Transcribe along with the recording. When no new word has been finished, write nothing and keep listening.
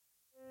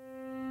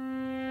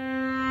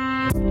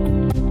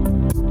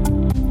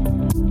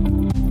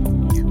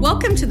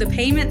Welcome to the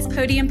Payments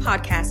Podium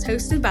podcast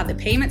hosted by the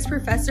Payments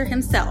Professor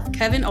himself,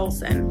 Kevin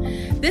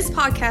Olsen. This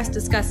podcast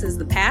discusses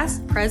the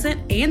past,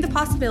 present, and the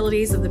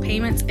possibilities of the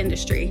payments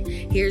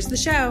industry. Here's the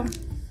show.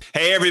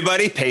 Hey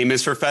everybody,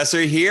 Payments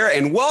Professor here,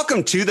 and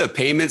welcome to the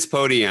Payments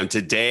Podium.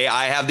 Today,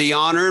 I have the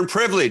honor and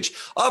privilege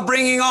of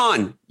bringing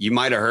on, you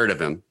might have heard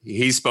of him.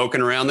 He's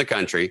spoken around the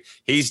country.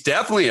 He's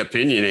definitely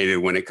opinionated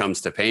when it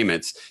comes to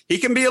payments. He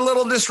can be a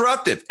little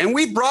disruptive, and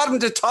we brought him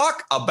to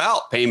talk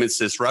about payments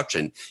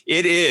disruption.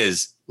 It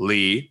is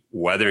Lee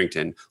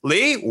Wetherington.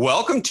 Lee,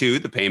 welcome to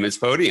the Payments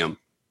Podium.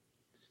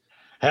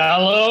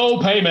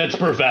 Hello, Payments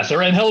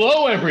Professor, and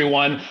hello,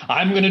 everyone.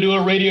 I'm going to do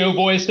a radio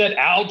voice that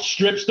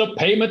outstrips the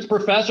Payments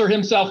Professor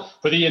himself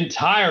for the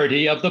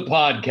entirety of the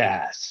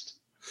podcast.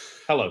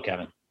 Hello,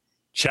 Kevin.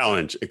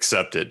 Challenge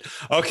accepted.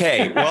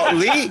 Okay. Well,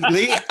 Lee,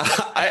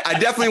 I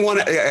definitely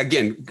want to,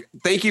 again,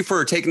 thank you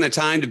for taking the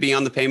time to be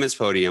on the Payments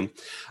Podium.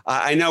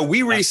 I know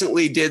we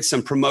recently did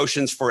some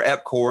promotions for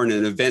EPCOR and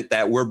an event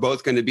that we're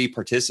both going to be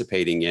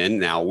participating in.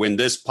 Now, when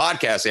this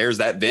podcast airs,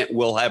 that event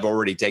will have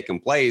already taken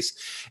place.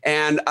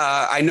 And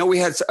I know we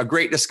had a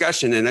great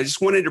discussion, and I just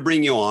wanted to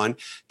bring you on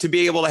to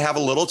be able to have a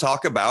little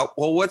talk about,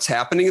 well, what's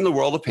happening in the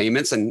world of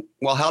payments and,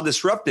 well, how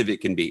disruptive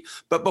it can be.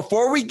 But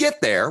before we get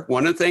there,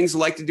 one of the things I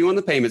like to do on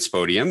the Payments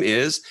Podium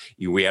is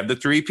we have the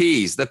 3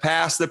 Ps, the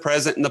past, the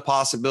present, and the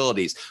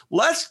possibilities.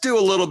 Let's do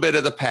a little bit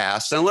of the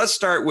past, and let's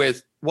start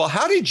with, well,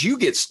 how did you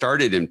get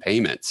started in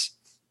payments?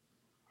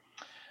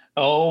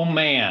 Oh,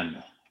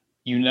 man.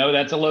 You know,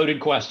 that's a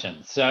loaded question.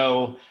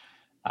 So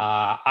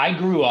I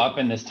grew up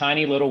in this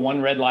tiny little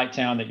one red light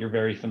town that you're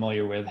very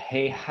familiar with,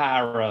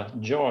 Hayhira,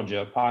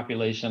 Georgia,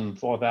 population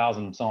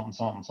 4,000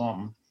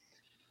 something.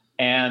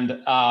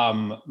 And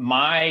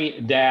my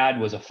dad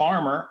was a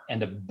farmer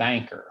and a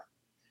banker.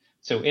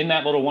 So in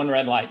that little one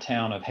red light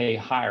town of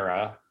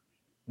Hayhira,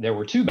 there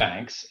were 2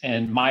 banks,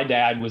 and my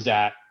dad was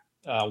at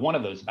one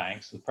of those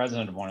banks, the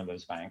president of one of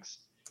those banks.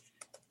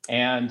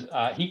 And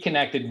he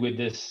connected with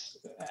this,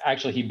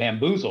 actually he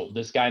bamboozled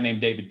this guy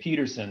named David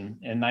Peterson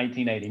in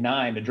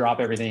 1989 to drop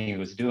everything he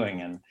was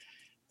doing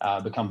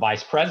and become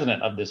vice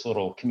president of this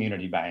little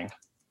community bank.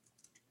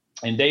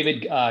 And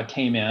David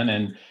came in,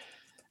 and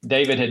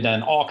David had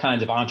done all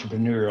kinds of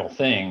entrepreneurial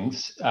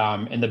things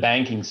in the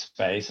banking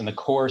space, in the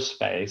core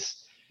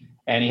space.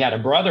 And he had a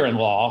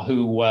brother-in-law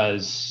who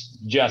was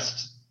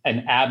just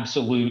an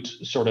absolute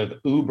sort of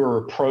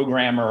uber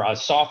programmer, a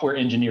software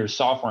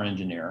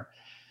engineer.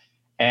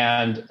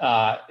 And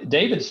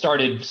David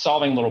started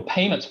solving little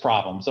payments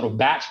problems, little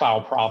batch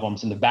file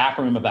problems in the back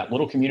room of that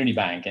little community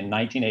bank in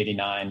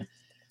 1989,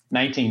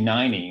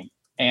 1990.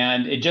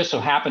 And it just so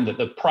happened that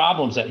the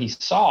problems that he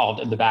solved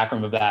in the back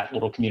room of that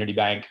little community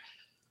bank,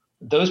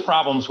 those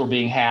problems were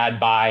being had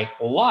by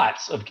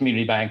lots of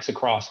community banks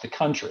across the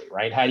country,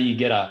 right? How do you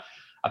get a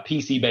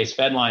PC-based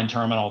Fedline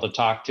terminal to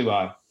talk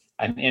to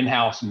an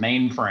in-house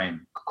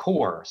mainframe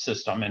core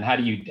system, and how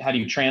do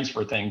you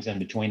transfer things in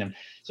between them?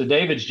 So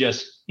David's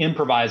just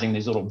improvising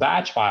these little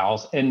batch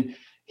files, and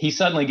he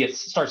suddenly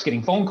starts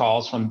getting phone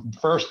calls from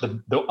first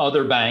the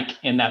other bank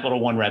in that little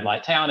one red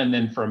light town, and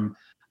then from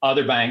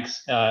other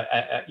banks, in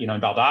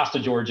Valdosta,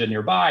 Georgia,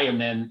 nearby,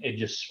 and then it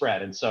just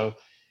spread. And so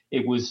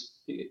it was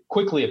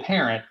quickly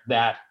apparent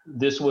that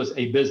this was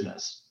a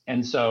business,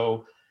 and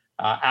so.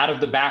 Out of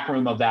the back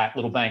room of that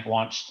little bank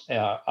launched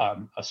a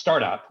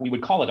startup. We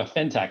would call it a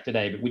fintech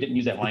today, but we didn't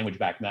use that language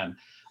back then.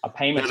 A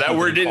payment. That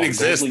word didn't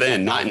exist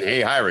then, not in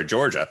Hayhira,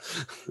 Georgia.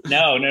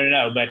 No.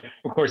 But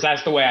of course,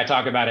 that's the way I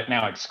talk about it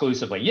now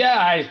exclusively. Yeah,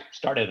 I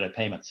started a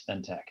payments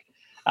fintech.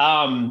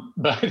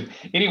 But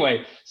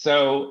anyway,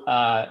 so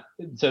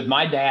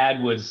my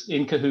dad was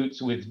in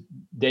cahoots with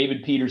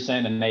David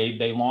Peterson, and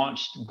they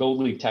launched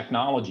Gold Leaf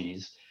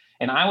Technologies,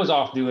 and I was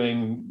off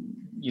doing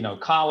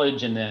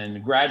college and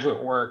then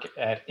graduate work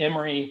at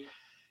Emory.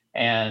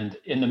 And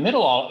in the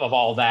middle of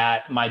all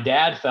that, my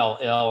dad fell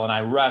ill, and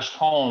I rushed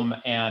home,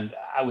 and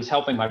I was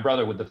helping my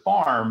brother with the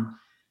farm.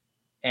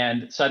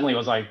 And suddenly I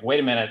was like, wait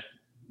a minute,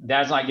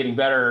 Dad's not getting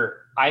better.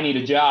 I need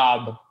a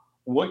job.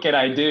 What can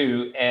I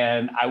do?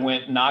 And I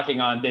went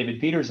knocking on David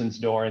Peterson's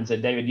door and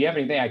said, David, do you have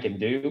anything I can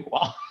do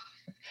while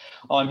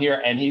I'm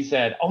here? And he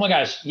said, oh my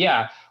gosh,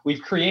 yeah,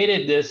 we've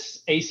created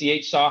this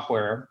ACH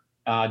software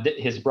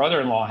his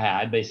brother-in-law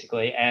had,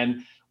 basically,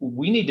 and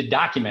we need to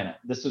document it.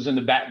 This was in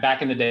the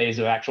back in the days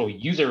of actual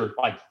user,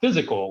 like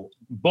physical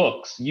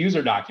books,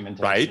 user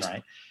documentation,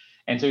 right?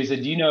 And so he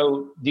said, do you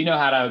know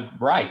how to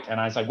write? And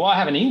I was like, well, I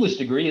have an English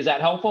degree. Is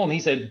that helpful? And he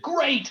said,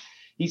 great.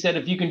 He said,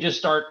 if you can just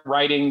start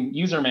writing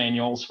user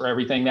manuals for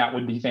everything, that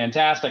would be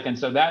fantastic. And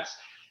so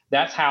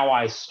that's how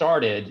I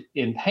started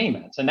in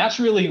payments. And that's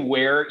really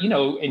where,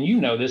 and you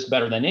know this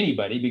better than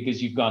anybody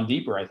because you've gone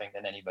deeper, I think,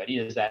 than anybody,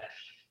 is that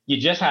you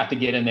just have to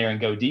get in there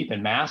and go deep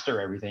and master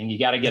everything. You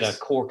got to get a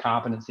core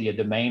competency, a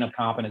domain of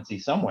competency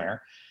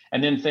somewhere.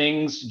 And then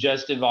things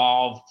just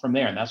evolve from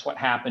there. And that's what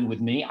happened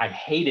with me. I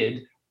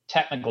hated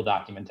technical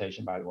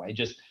documentation, by the way,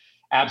 just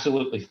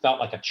absolutely felt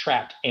like a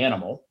trapped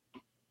animal.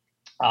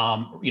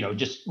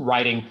 just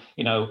writing,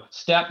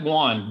 step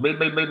one, blah,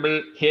 blah, blah, blah,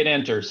 hit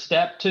enter,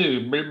 step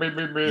two, blah, blah,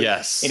 blah, blah.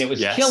 Yes. And it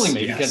was killing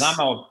me because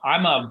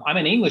I'm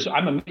an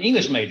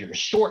English major,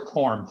 short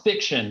form,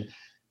 fiction,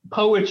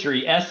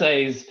 poetry,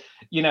 essays,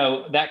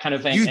 that kind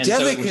of thing. You and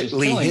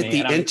delicately hit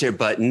the enter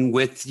button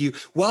with you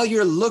while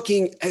you're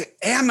looking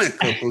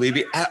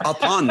amicably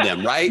upon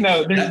them, right?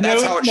 No,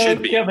 that's how it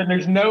should be. Kevin,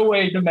 there's no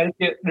way to make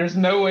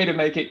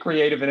it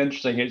creative and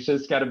interesting. It's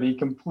just got to be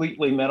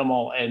completely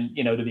minimal and,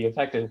 to be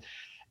effective.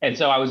 And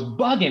so I was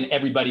bugging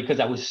everybody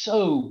because I was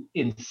so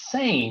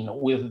insane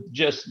with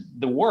just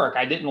the work.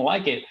 I didn't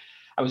like it.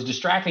 I was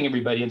distracting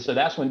everybody. And so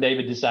that's when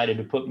David decided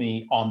to put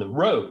me on the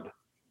road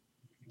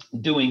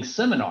doing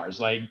seminars,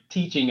 like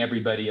teaching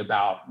everybody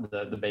about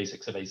the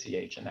basics of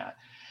ACH and that.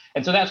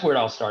 And so that's where it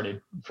all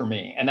started for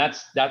me. And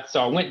that's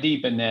so I went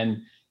deep, and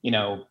then,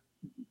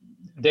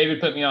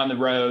 David put me on the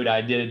road. I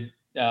did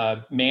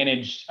I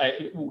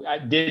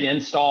did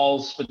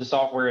installs for the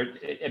software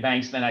at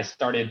banks. Then I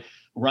started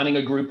running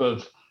a group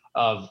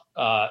of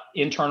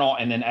internal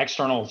and then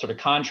external sort of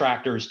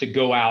contractors to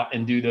go out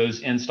and do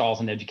those installs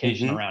and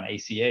education around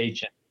ACH.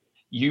 And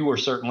you were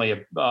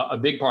certainly a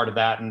big part of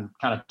that, and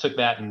kind of took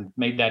that and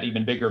made that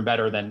even bigger and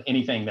better than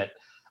anything that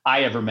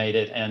I ever made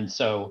it. And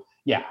so,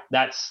 yeah,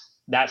 that's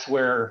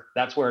where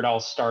it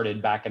all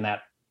started, back in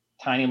that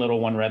tiny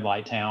little one red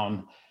light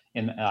town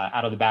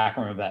out of the back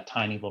room of that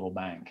tiny little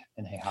bank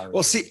in Hayhire.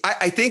 Well, see,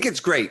 I think it's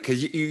great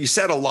because you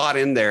said a lot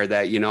in there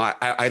that,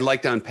 I'd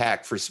like to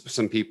unpack for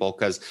some people,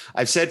 because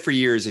I've said for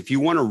years, if you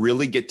want to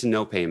really get to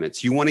know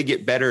payments, you want to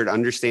get better at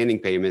understanding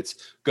payments,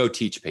 go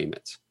teach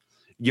payments.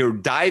 You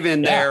dive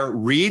in there,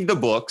 read the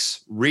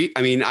books,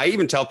 I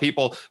even tell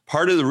people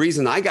part of the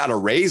reason I got a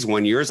raise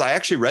one year is I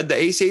actually read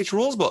the ACH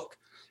rules book.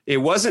 It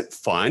wasn't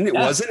fun. It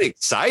wasn't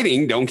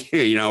exciting.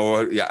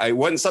 It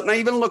wasn't something I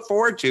even look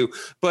forward to,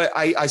 but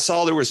I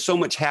saw there was so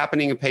much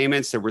happening in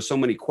payments. There were so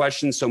many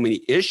questions, so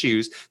many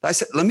issues that I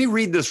said, let me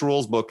read this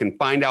rules book and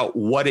find out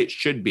what it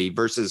should be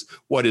versus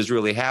what is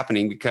really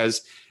happening.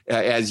 Because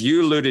as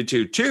you alluded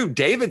to too,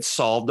 David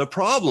solved the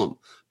problem,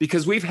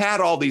 because we've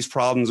had all these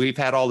problems. We've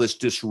had all this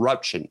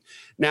disruption.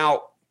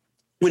 Now,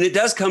 when it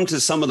does come to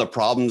some of the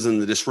problems and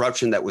the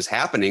disruption that was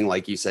happening,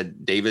 like you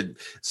said, David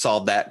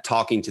solved that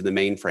talking to the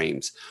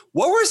mainframes.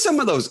 What were some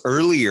of those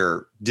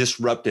earlier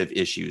disruptive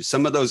issues,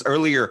 some of those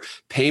earlier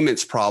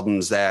payments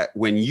problems that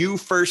when you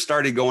first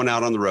started going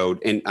out on the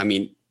road? And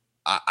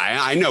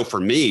I know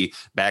for me,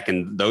 back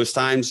in those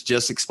times,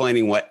 just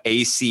explaining what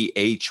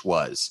ACH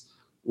was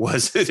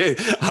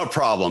a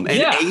problem.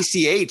 And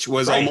ACH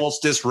was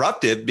almost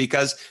disruptive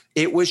because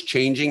it was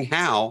changing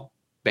how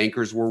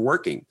bankers were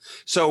working.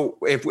 So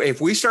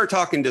if we start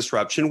talking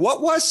disruption,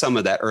 what was some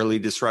of that early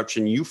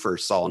disruption you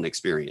first saw and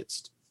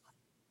experienced?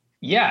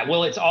 Yeah,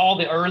 well, it's all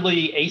the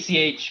early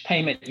ACH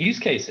payment use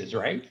cases,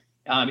 right?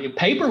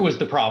 Paper was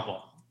the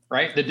problem,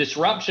 right? The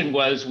disruption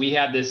was we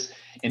had this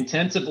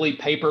intensively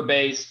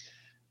paper-based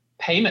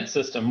payment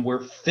system where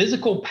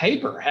physical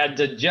paper had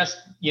to just,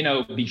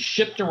 be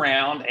shipped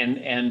around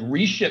and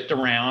reshipped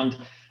around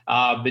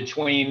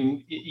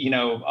between,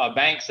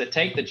 banks that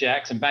take the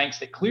checks and banks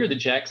that clear the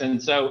checks.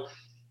 And so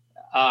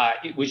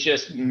it was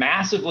just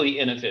massively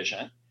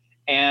inefficient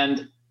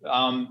and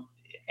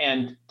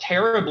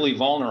terribly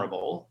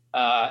vulnerable.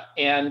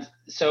 And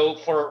so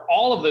for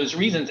all of those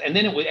reasons, and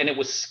then it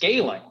was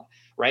scaling,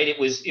 right? It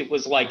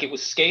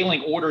was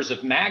scaling orders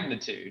of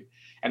magnitude.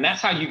 And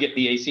that's how you get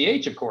the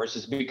ACH, of course,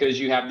 is because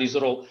you have these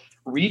little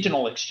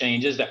regional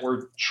exchanges that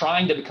were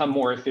trying to become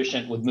more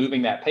efficient with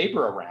moving that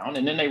paper around.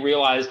 And then they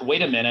realized,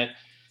 wait a minute,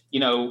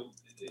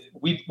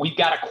 we've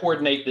got to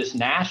coordinate this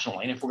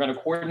nationally. And if we're going to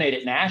coordinate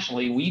it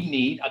nationally, we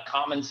need a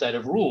common set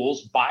of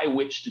rules by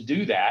which to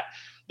do that.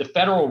 The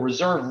Federal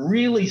Reserve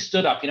really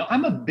stood up.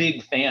 I'm a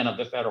big fan of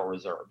the Federal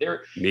Reserve.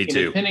 Me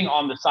too. Depending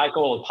on the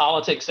cycle of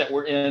politics that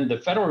we're in, the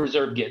Federal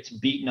Reserve gets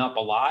beaten up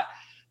a lot.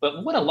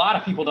 But what a lot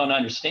of people don't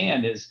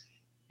understand is,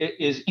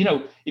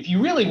 if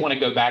you really want to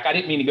go back, I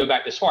didn't mean to go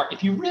back this far.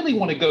 If you really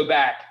want to go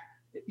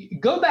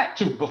back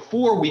to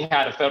before we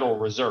had a Federal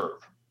Reserve,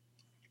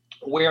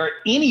 where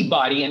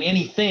anybody and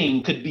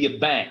anything could be a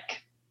bank,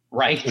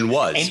 right?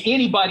 And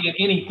anybody and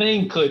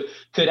anything could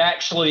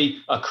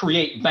actually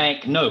create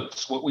bank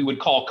notes, what we would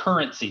call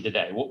currency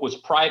today, what was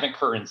private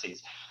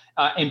currencies.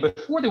 And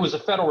before there was a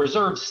Federal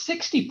Reserve,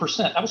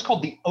 60%, that was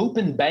called the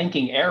open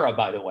banking era,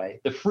 by the way,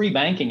 the free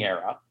banking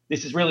era.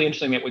 This is really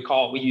interesting that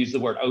we use the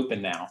word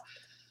open now.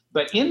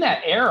 But in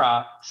that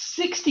era,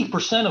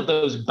 60% of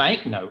those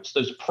banknotes,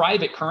 those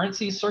private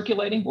currencies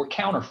circulating, were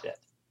counterfeit,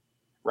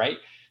 right?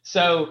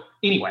 So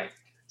anyway,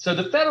 so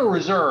the Federal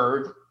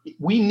Reserve,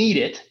 we need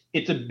it.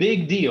 It's a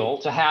big deal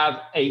to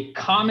have a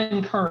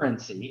common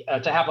currency,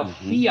 to have a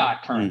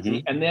fiat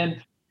currency, and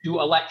then to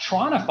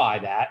electronify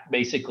that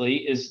basically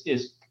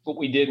is what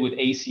we did with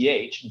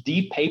ACH,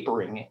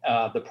 depapering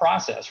the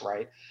process,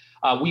 right?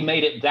 We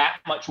made it that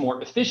much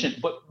more efficient,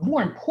 but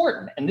more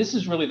important, and this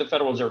is really the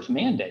Federal Reserve's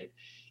mandate,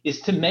 is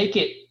to make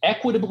it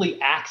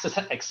equitably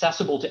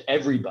accessible to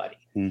everybody.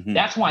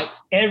 That's why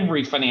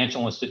every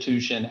financial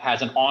institution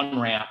has an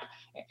on-ramp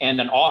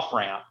and an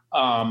off-ramp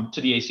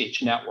to the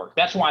ACH network.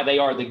 That's why they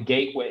are the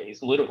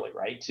gateways, literally,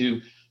 right,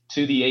 to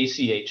the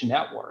ACH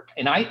network.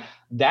 And I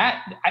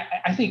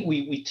think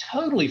we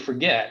totally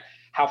forget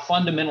how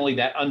fundamentally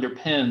that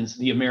underpins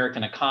the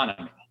American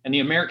economy. And the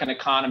American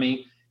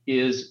economy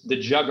is the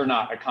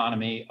juggernaut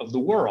economy of the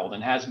world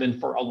and has been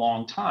for a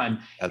long time.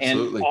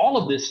 Absolutely. And all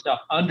of this stuff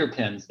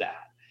underpins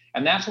that.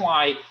 And that's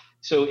why,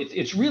 so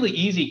it's really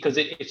easy, because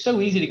it's so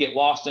easy to get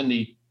lost in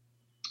the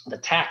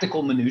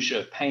tactical minutia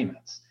of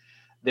payments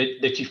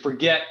that you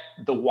forget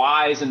the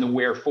whys and the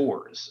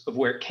wherefores of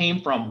where it came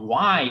from,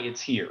 why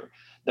it's here,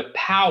 the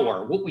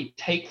power, what we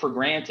take for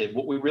granted,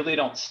 what we really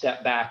don't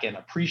step back and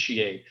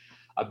appreciate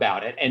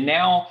about it. And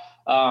now,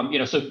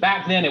 so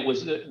back then it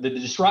was the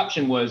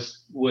disruption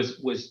was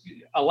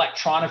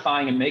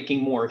electronifying and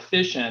making more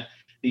efficient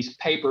these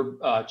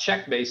paper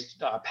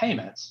check-based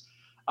payments.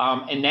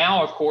 And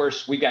now, of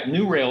course, we've got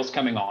new rails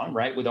coming on,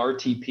 right, with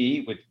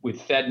RTP, with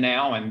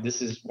FedNow, and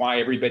this is why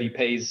everybody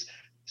pays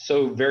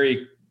so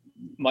very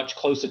much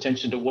close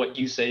attention to what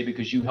you say,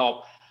 because you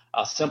help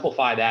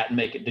simplify that and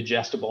make it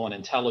digestible and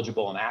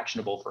intelligible and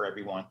actionable for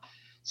everyone.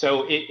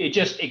 So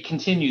it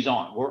continues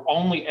on. We're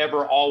only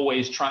ever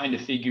always trying to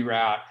figure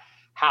out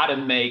how to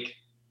make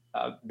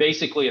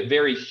basically a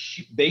very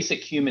basic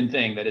human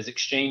thing, that is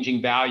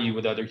exchanging value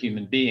with other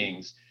human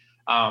beings,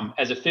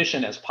 as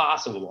efficient as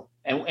possible.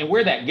 And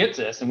where that gets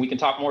us, and we can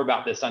talk more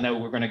about this. I know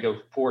we're going to go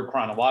forward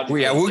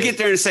chronologically. Well, yeah, we'll get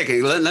there in a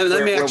second.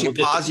 Let me actually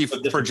pause you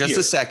for just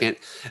a second.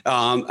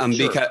 Sure.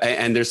 Because,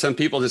 and there's some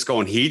people just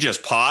going, he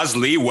just paused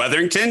Lee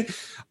Wetherington.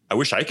 I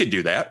wish I could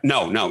do that.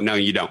 No,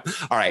 you don't.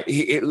 All right.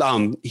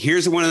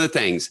 Here's one of the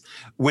things.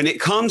 When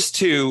it comes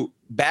to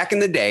back in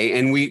the day,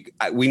 and we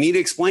need to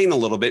explain a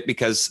little bit,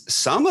 because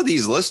some of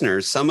these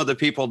listeners, some of the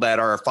people that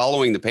are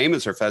following the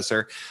Payments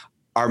Professor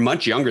are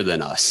much younger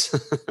than us.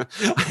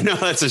 I know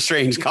that's a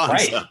strange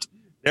concept. Right.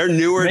 They're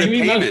newer to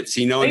payments,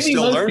 and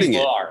still learning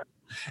it.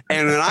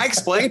 And when I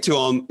explained to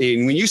them,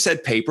 and when you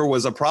said paper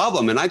was a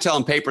problem, and I tell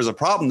them paper is a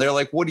problem, they're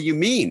like, what do you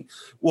mean?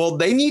 Well,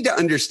 they need to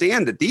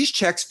understand that these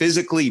checks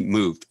physically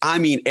moved. I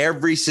mean,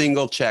 every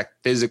single check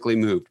physically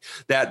moved.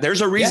 That there's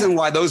a reason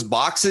why those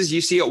boxes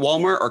you see at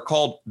Walmart are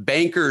called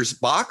bankers'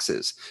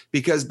 boxes,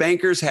 because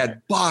bankers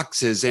had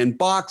boxes and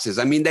boxes.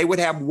 I mean, they would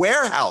have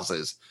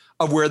warehouses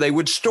of where they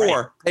would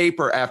store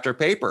paper after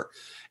paper.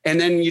 And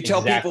then you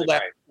tell people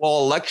that,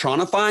 well,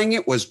 electronifying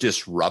it was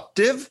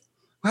disruptive.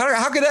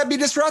 How could that be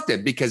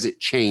disruptive? Because it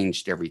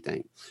changed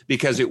everything,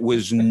 because it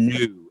was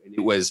new, and it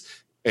was,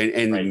 and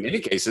in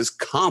many cases,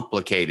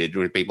 complicated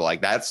with people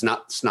like that.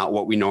 It's not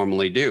what we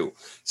normally do.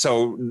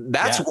 So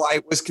that's why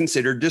it was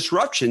considered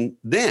disruption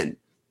then.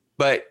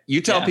 But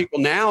you tell people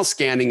now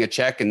scanning a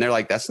check and they're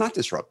like, that's not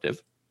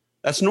disruptive.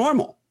 That's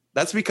normal.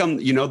 That's become,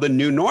 the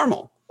new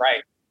normal.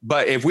 Right.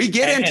 But if we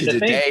get into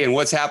today and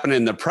what's happening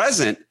in the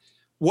present,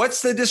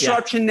 what's the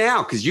disruption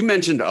now? Because you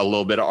mentioned a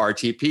little bit of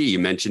RTP. You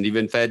mentioned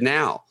even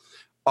FedNow.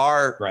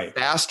 Are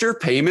faster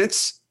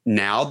payments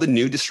now the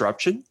new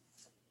disruption?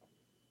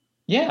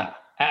 Yeah.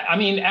 I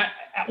mean,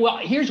 well,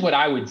 here's what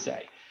I would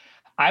say.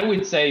 I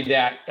would say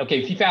that,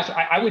 if you fast,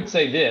 I would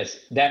say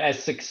this, that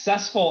as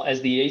successful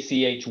as the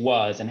ACH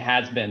was and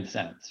has been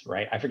since,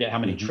 right? I forget how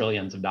many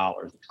trillions of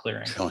dollars it's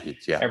clearing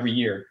every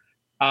year.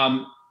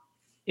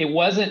 It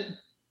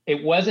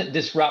wasn't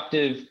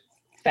disruptive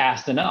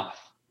fast enough.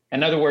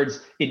 In other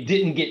words, it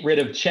didn't get rid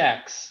of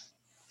checks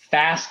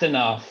fast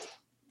enough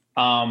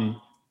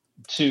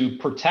to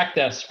protect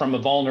us from a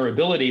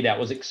vulnerability that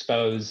was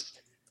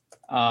exposed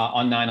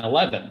on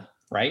 9/11,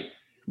 right?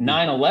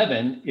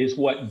 9/11 is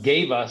what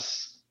gave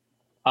us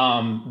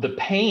the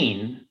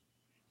pain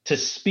to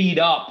speed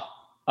up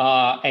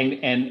and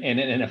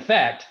in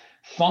effect,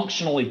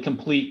 functionally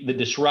complete the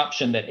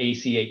disruption that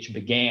ACH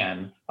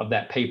began of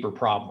that paper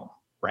problem,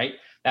 right?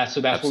 That's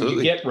where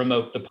you get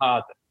remote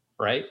deposit,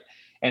 right?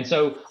 And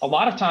so a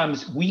lot of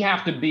times we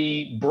have to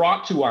be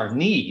brought to our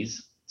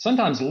knees,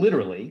 sometimes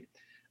literally,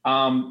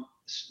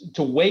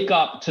 to wake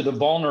up to the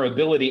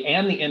vulnerability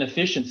and the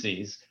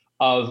inefficiencies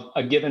of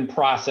a given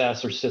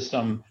process or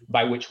system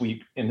by which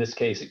we, in this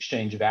case,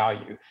 exchange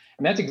value.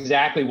 And that's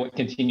exactly what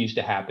continues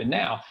to happen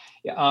now.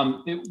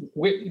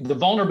 The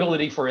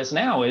vulnerability for us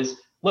now is,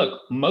 look,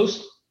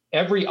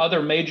 every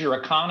other major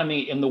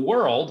economy in the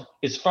world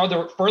is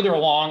further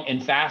along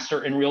and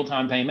faster in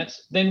real-time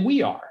payments than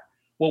we are.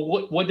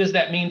 Well, what does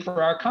that mean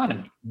for our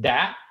economy?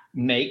 That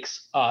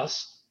makes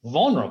us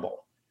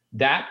vulnerable.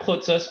 That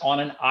puts us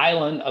on an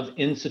island of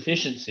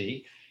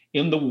insufficiency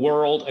in the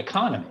world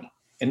economy,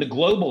 in the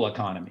global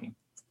economy.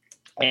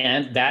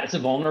 And that's a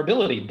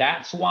vulnerability.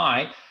 That's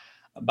why,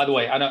 by the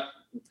way,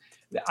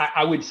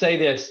 I would say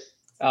this,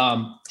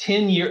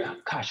 10 years,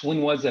 gosh,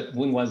 when was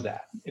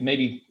that?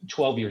 Maybe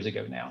 12 years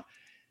ago now.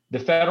 The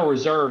Federal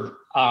Reserve,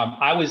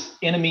 I was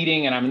in a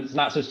meeting, and I'm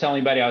not supposed to tell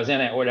anybody I was in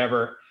it or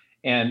whatever,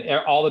 and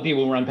all the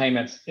people who run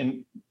payments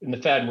in the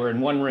Fed were in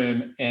one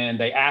room, and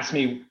they asked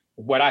me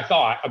what I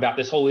thought about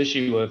this whole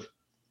issue of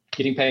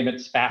getting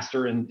payments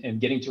faster and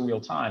getting to real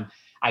time.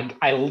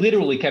 I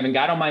literally, Kevin,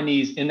 got on my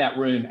knees in that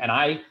room, and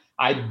I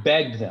I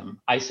begged them.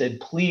 I said,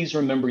 please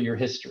remember your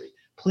history.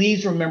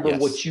 Please remember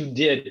what you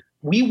did.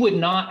 We would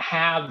not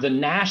have the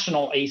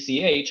national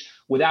ACH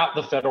without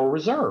the Federal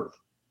Reserve.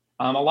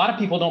 A lot of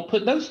people don't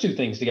put those two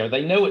things together.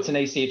 They know it's an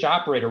ACH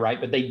operator,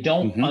 right? But they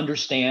don't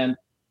understand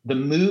the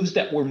moves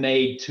that were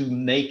made to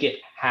make it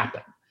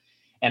happen.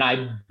 And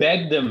I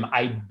begged them,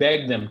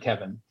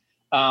 Kevin,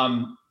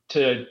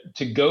 to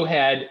go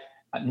ahead,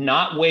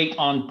 not wait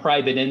on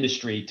private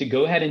industry, to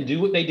go ahead and do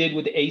what they did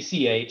with the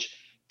ACH,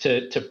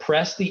 to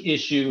press the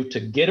issue, to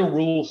get a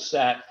rule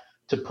set,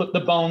 to put the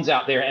bones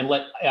out there and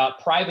let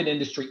private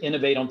industry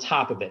innovate on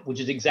top of it, which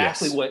is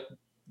exactly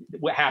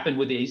what happened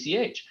with the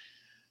ACH.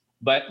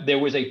 But there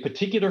was a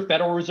particular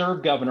Federal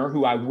Reserve governor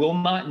who I will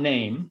not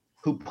name,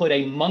 who put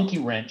a monkey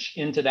wrench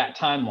into that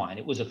timeline.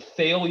 It was a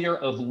failure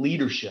of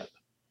leadership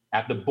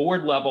at the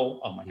board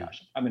level. Oh my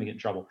gosh, I'm going to get in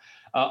trouble,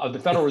 of the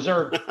Federal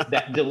Reserve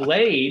that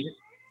delayed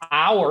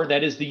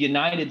that is the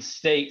United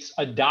States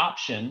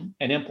adoption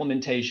and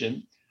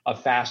implementation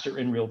of faster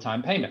and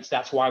real-time payments.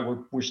 That's why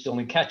we're still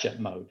in catch-up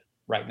mode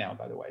right now,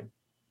 by the way.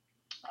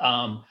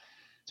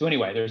 So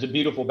anyway, there's a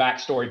beautiful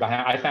backstory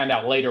behind. I found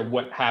out later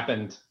what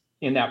happened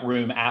in that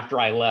room after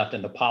I left,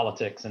 and the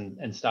politics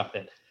and stuff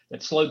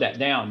that slowed that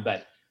down.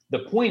 But the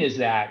point is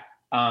that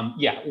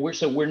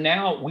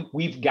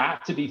we've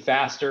got to be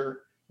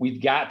faster.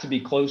 We've got to be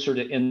closer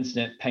to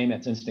instant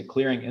payments, instant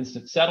clearing,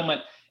 instant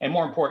settlement, and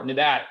more important to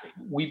that,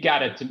 we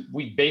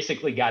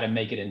basically got to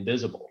make it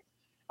invisible.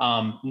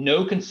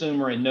 No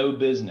consumer and no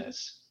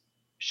business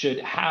should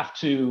have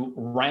to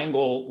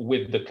wrangle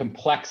with the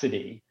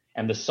complexity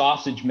and the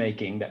sausage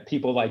making that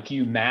people like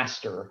you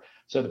master,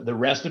 so that the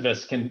rest of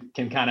us can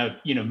kind of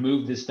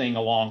move this thing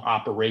along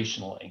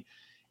operationally.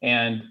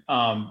 And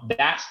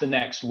that's the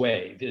next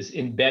wave, is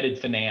embedded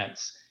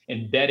finance,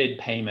 embedded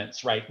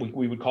payments, right?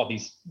 We've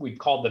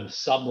called them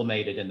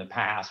sublimated in the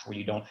past, where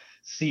you don't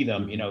see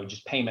them,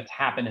 just payments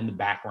happen in the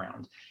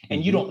background,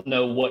 and you don't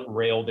know what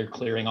rail they're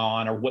clearing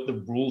on, or what the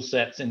rule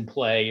set's in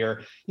play,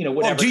 or whatever.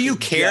 Well, do you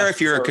care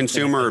if you're a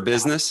consumer or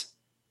business?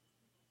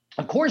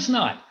 Of course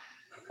not.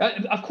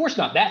 Of course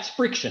not. That's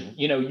friction.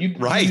 You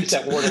use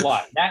that word a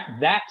lot.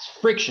 That's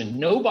friction.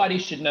 Nobody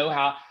should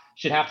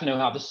have to know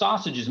how the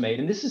sausage is made.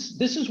 And this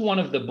is one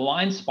of the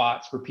blind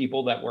spots for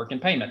people that work in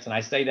payments. And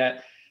I say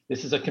that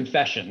this is a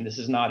confession. This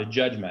is not a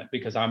judgment,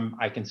 because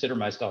I consider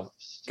myself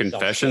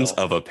Confessions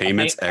of a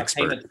payments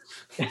expert.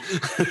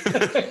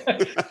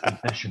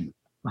 Confession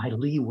by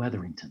Lee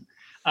Wetherington.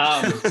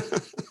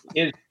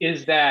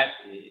 Is that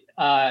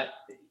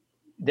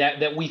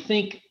we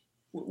think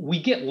we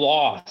get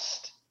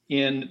lost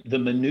in the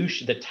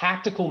minutia, the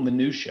tactical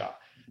minutia,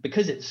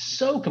 because it's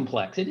so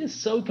complex. It is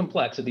so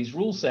complex of these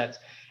rule sets.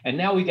 And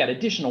now we've got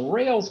additional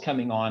rails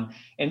coming on.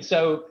 And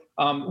so,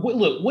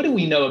 look, what do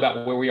we know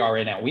about where we are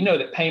right now? We know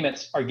that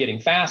payments are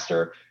getting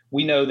faster.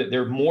 We know that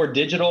they're more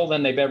digital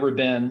than they've ever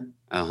been.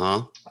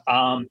 And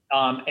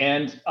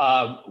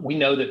we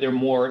know that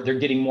they're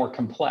getting more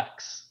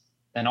complex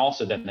than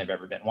they've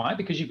ever been. Why?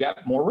 Because you've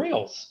got more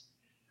rails,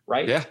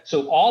 right? Yeah.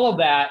 So all of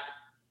that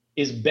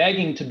is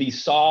begging to be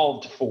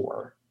solved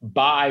for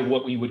by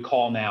what we would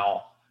call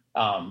now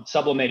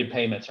sublimated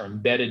payments, or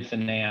embedded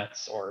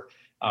finance, or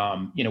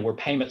where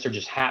payments are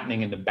just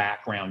happening in the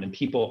background, and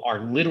people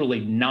are literally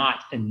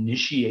not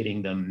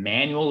initiating them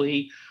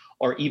manually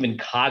or even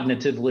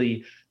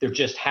cognitively. They're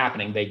just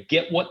happening. They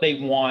get what they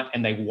want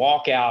and they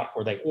walk out,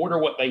 or they order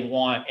what they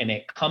want and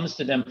it comes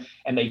to them,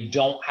 and they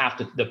don't have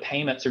to. The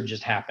payments are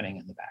just happening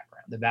in the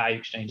background. The value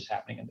exchange is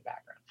happening in the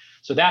background.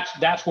 So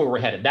that's where we're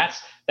headed.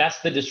 That's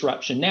the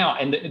disruption now,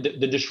 and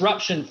the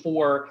disruption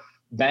for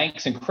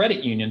banks and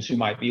credit unions who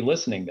might be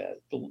listening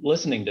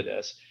to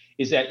this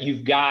is that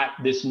you've got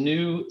this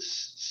new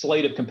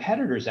slate of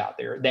competitors out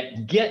there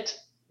that get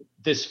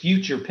this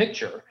future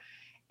picture,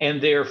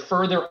 and they're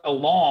further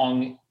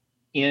along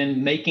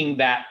in making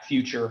that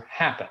future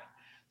happen.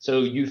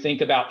 So you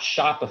think about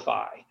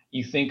Shopify,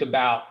 you think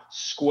about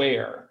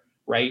Square,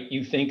 right?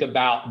 You think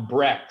about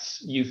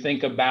Brex, you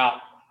think about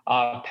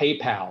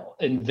PayPal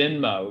and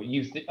Venmo.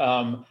 You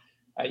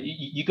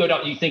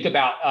think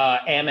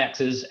about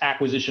Amex's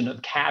acquisition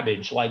of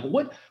Cabbage. Like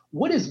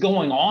what is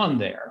going on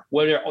there?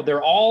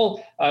 They're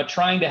all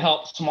trying to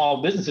help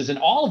small businesses, and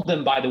all of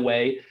them, by the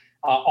way,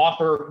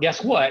 offer,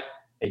 guess what?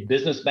 A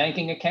business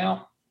banking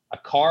account, a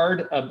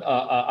card, card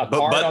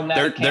on that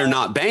account. They're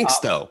not banks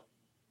though,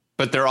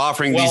 but they're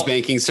offering these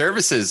banking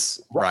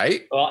services,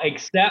 right? Well,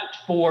 except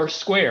for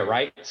Square,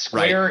 right?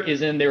 Square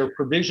is in their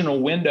provisional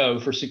window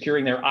for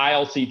securing their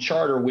ILC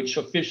charter, which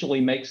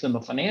officially makes them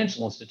a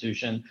financial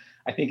institution.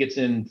 I think it's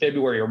in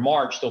February or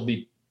March. They'll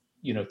be,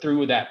 through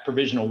with that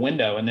provisional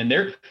window, and then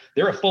they're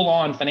a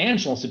full-on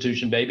financial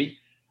institution, baby.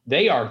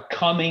 They are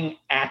coming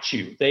at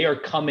you. They are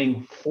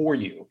coming for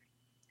you.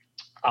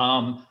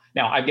 Now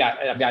I've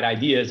got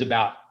ideas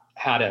about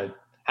how to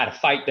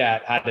fight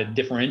that, how to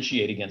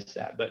differentiate against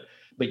that.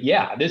 But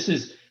yeah, this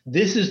is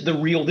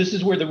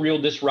where the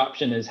real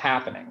disruption is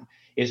happening,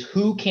 is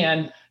who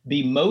can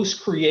be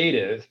most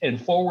creative and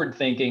forward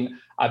thinking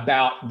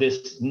about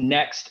this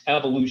next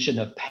evolution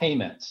of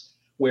payments,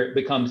 where it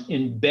becomes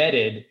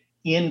embedded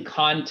in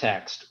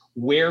context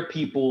where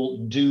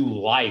people do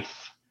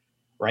life,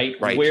 right?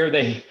 Where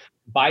they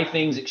buy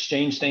things,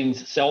 exchange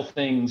things, sell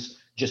things,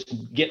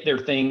 just get their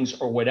things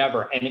or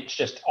whatever. And it's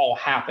just all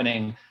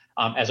happening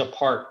as a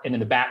part and in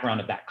the background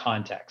of that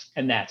context.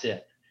 And that's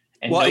it.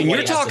 And well, and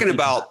you're talking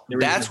about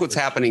that's what's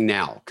happening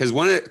now. Because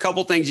a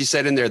couple things you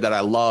said in there that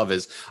I love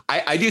is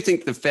I do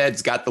think the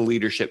Fed's got the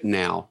leadership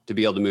now to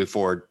be able to move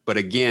forward. But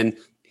again,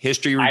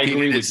 history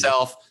repeated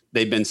itself.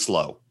 They've been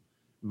slow,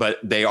 but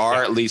they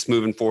are at least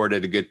moving forward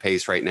at a good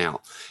pace right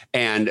now.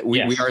 And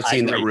we are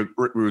seeing that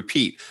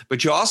repeat.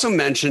 But you also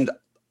mentioned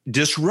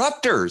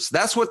disruptors.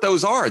 That's what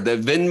those are. The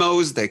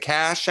Venmos, the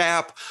Cash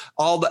App,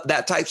 all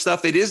that type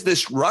stuff. It is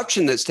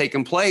disruption that's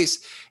taken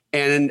place.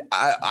 And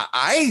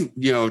I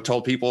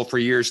told people for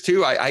years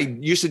too, I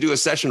used to do a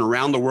session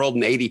around the world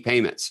in 80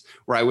 payments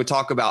where I would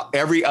talk about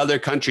every other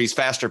country's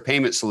faster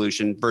payment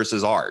solution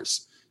versus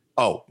ours.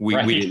 Oh, we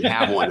didn't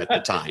have one at the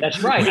time.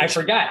 That's right. I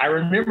forgot. I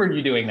remember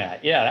you doing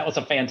that. Yeah, that was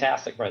a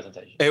fantastic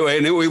presentation.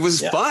 It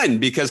was fun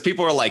because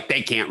people were like,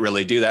 they can't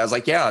really do that. I was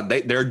like, yeah,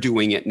 they're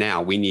doing it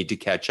now. We need to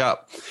catch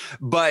up.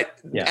 But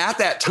at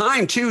that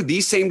time, too,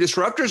 these same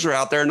disruptors are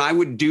out there. And I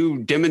would do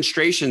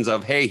demonstrations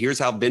of, hey, here's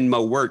how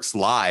Venmo works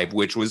live,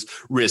 which was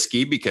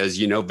risky because,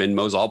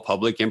 Venmo's all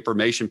public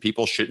information.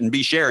 People shouldn't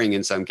be sharing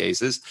in some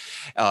cases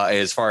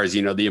as far as,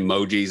 the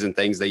emojis and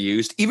things they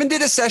used. Even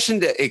did a session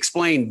to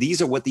explain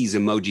these are what these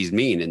emojis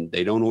mean, and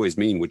they don't always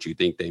mean what you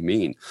think they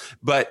mean.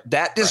 But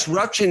that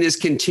disruption is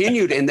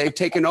continued and they've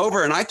taken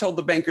over. And I told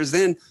the bankers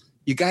then,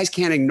 you guys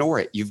can't ignore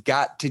it. You've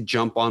got to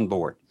jump on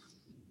board.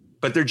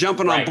 But they're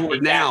jumping on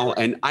board now.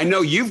 And I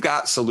know you've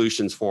got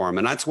solutions for them.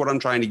 And that's what I'm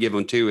trying to give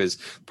them too, is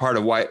part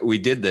of why we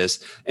did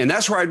this. And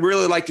that's where I'd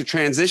really like to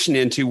transition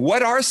into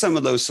what are some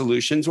of those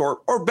solutions,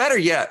 or better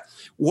yet,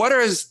 what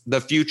is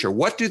the future?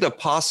 What do the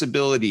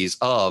possibilities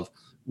of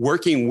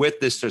working with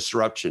this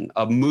disruption,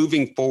 of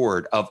moving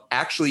forward, of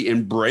actually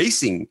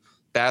embracing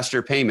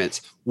faster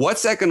payments?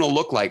 What's that going to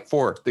look like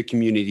for the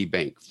community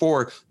bank,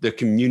 for the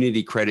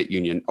community credit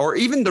union, or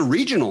even the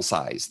regional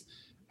size?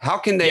 How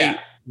can they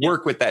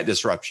work with that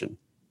disruption?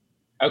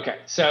 Okay,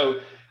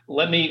 so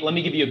let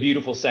me give you a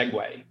beautiful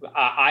segue.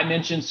 I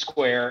mentioned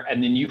Square,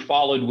 and then you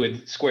followed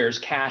with Square's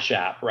Cash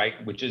App, right?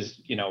 Which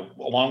is,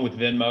 along with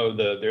Venmo,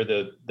 they're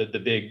the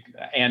big,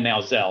 and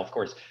now Zelle, of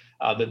course,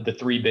 the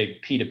three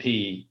big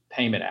P2P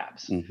payment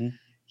apps. Mm-hmm.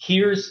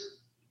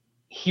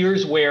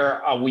 Here's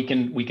where we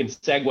can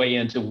segue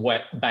into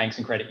what banks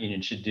and credit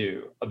unions should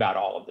do about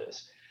all of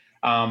this.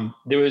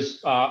 There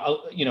was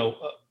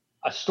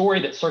a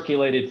story that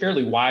circulated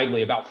fairly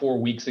widely about 4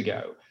 weeks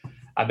ago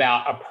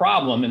about a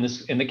problem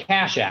in the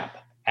Cash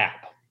App.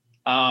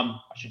 I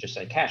should just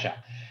say Cash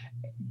App,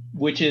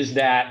 which is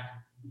that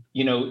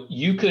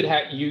you could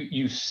have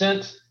you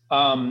sent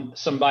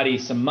somebody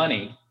some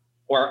money,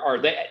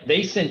 or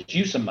they sent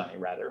you some money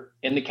rather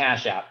in the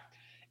Cash App.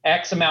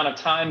 X amount of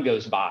time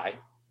goes by,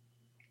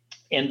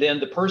 and then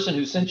the person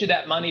who sent you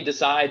that money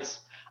decides,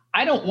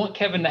 I don't want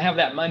Kevin to have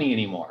that money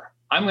anymore.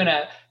 I'm going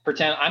to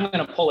pretend I'm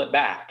going to pull it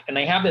back. And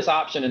they have this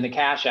option in the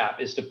Cash App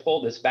is to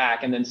pull this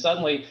back. And then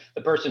suddenly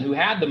the person who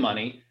had the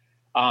money,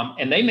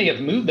 and they may have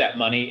moved that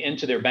money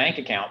into their bank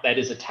account that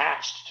is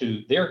attached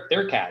to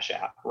their Cash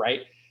App,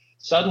 right?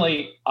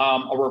 Suddenly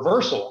a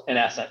reversal, in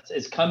essence,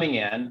 is coming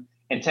in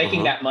and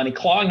taking that money,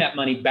 clawing that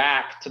money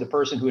back to the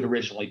person who had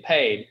originally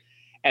paid.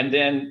 And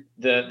then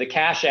the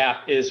Cash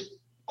App is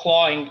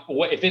clawing,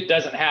 if it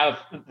doesn't have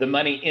the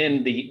money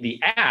in the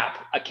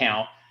app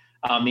account,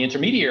 the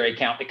intermediary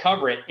account to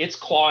cover it, it's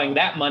clawing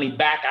that money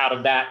back out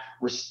of that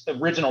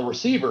original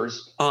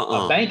receiver's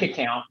bank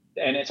account,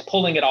 and it's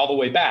pulling it all the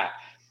way back.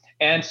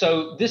 And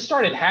so this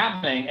started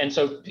happening. And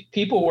so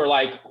people were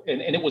like,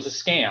 and it was a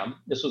scam.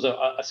 This was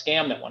a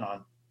scam that went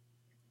on.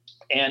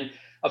 And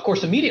of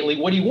course, immediately,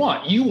 what do you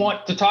want? You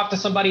want to talk to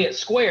somebody at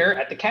Square,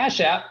 at the Cash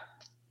App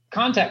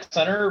contact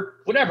center,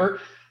 whatever.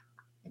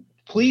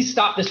 Please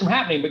stop this from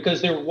happening,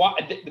 because it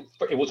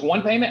was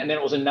one payment and then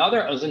it was another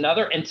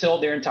until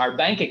their entire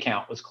bank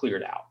account was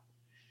cleared out.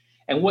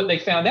 And what they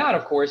found out,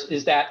 of course,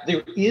 is that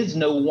there is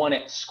no one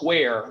at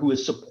Square who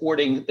is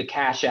supporting the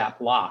Cash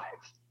App Live.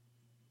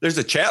 There's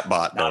a chat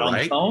bot, though,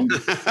 right?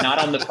 Not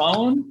on the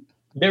phone.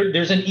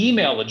 There's an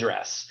email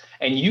address,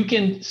 and you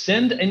can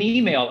send an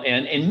email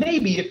in. And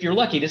maybe if you're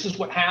lucky, this is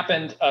what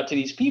happened to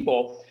these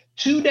people.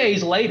 2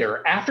 days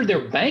later, after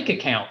their bank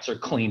accounts are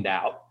cleaned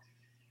out,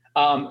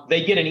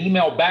 they get an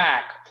email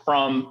back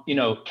from,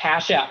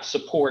 Cash App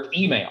support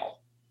email,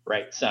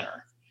 right,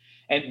 center.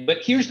 But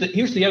here's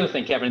the other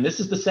thing, Kevin, and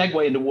this is the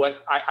segue into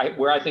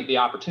where I think the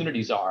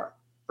opportunities are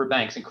for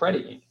banks and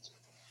credit unions.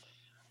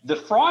 The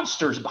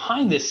fraudsters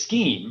behind this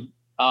scheme,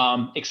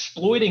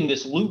 exploiting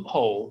this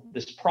loophole,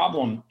 this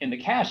problem in the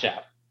Cash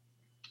App,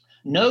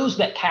 knows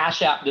that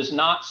Cash App does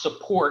not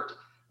support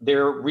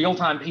their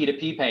real-time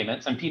P2P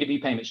payments and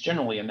P2P payments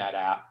generally in that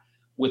app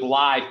with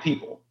live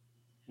people.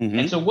 Mm-hmm.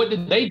 And so what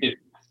did they do?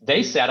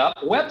 They set up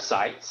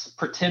websites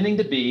pretending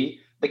to be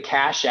the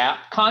Cash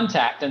App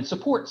contact and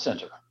support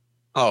center.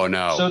 Oh,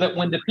 no. So that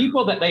when the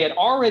people that they had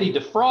already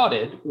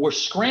defrauded were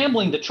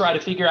scrambling to try to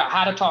figure out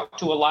how to talk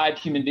to a live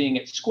human being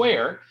at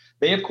Square,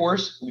 they, of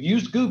course,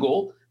 used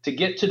Google to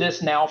get to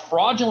this now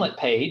fraudulent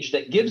page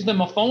that gives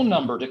them a phone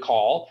number to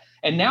call.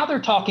 And now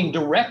they're talking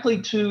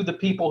directly to the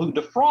people who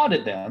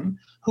defrauded them,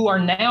 who are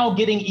now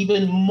getting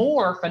even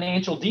more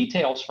financial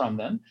details from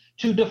them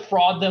to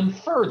defraud them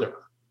further.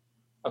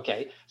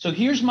 Okay, so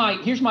here's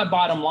my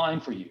bottom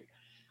line for you.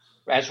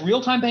 As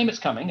real-time payments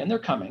coming, and they're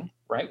coming,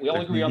 right? We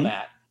all agree on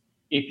that.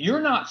 If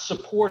you're not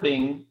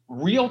supporting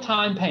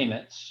real-time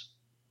payments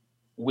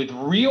with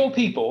real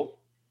people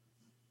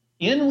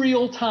in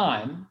real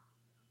time,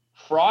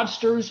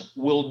 fraudsters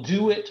will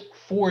do it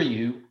for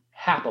you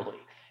happily.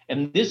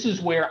 And this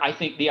is where I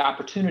think the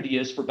opportunity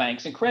is for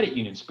banks and credit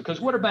unions,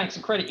 because what are banks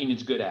and credit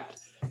unions good at?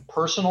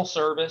 Personal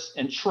service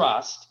and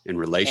trust. And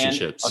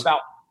relationships. And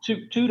about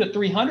 200 to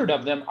 300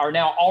 of them are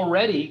now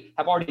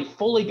have already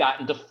fully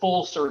gotten to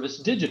full service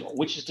digital,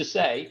 which is to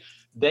say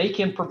they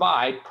can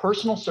provide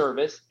personal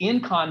service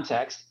in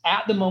context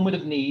at the moment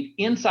of need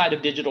inside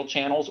of digital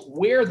channels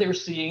where they're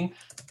seeing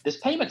this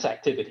payments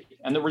activity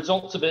and the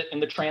results of it and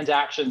the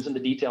transactions and the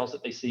details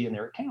that they see in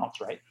their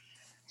accounts, right?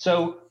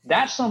 So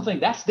that's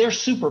their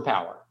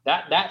superpower.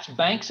 That's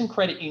banks and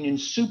credit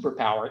unions'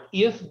 superpower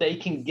if they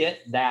can get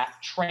that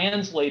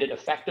translated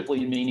effectively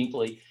and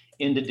meaningfully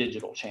into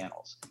digital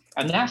channels.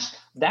 And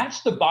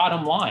that's the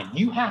bottom line.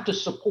 You have to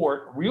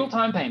support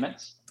real-time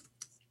payments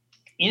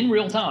in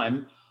real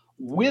time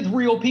with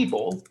real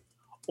people,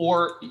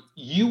 or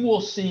you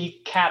will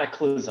see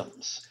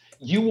cataclysms.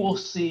 You will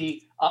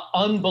see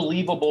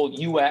unbelievable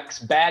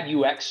bad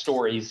UX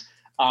stories,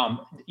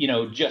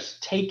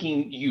 just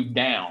taking you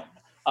down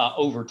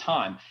over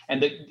time.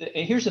 And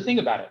here's the thing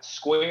about it: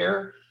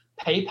 Square,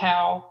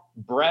 PayPal,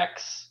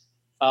 Brex,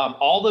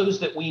 all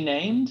those that we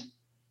named,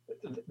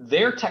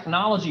 their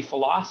technology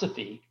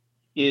philosophy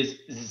is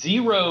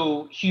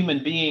zero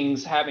human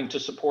beings having to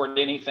support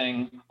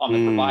anything on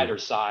the provider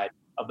side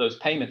of those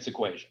payments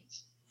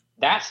equations.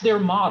 That's their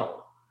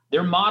model.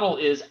 Their model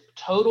is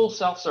total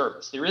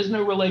self-service. There is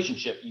no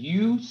relationship.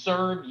 You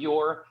serve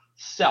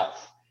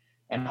yourself,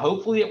 and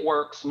hopefully it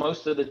works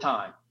most of the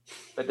time.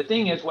 But the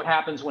thing is, what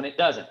happens when it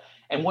doesn't?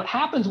 And what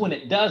happens when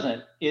it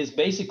doesn't is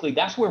basically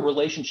that's where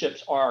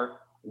relationships are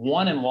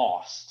won and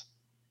lost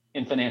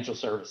in financial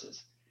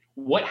services.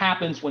 What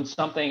happens when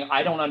something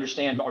I don't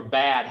understand or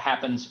bad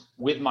happens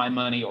with my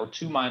money or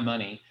to my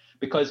money?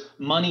 Because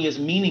money is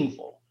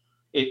meaningful.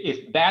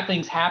 If bad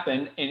things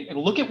happen, and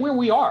look at where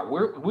we are,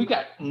 we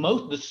got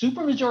the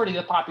super majority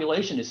of the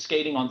population is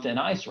skating on thin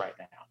ice right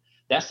now.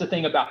 That's the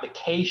thing about the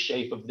K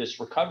shape of this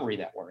recovery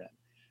that we're in,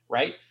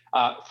 right?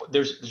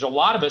 There's a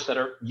lot of us that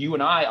are, you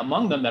and I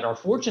among them, that are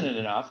fortunate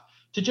enough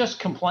to just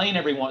complain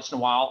every once in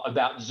a while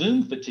about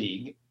Zoom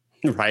fatigue.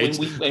 Right.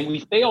 When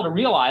we fail to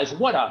realize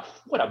what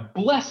a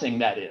blessing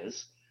that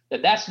is,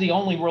 that's the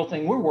only real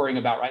thing we're worrying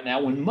about right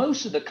now, when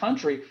most of the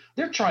country,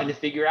 they're trying to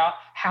figure out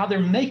how they're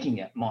making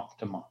it month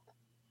to month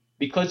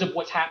because of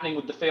what's happening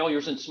with the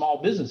failures in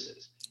small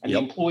businesses and the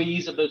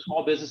employees of those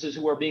small businesses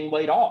who are being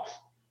laid off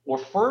or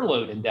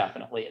furloughed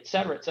indefinitely, et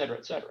cetera, et cetera,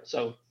 et cetera.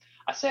 So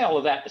I say all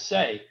of that to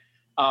say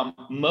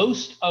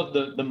most of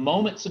the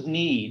moments of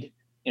need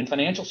in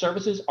financial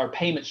services are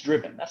payments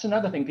driven. That's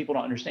another thing people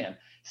don't understand.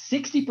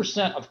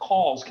 60% of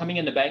calls coming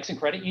into banks and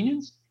credit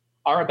unions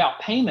are about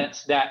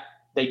payments that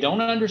they don't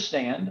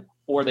understand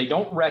or they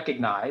don't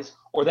recognize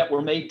or that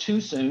were made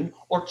too soon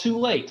or too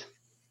late.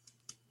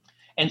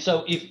 And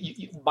so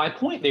my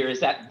point there is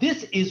that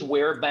this is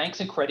where banks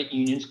and credit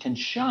unions can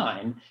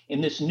shine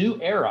in this new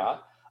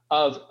era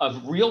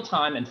of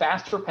real-time and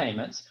faster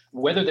payments.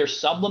 Whether they're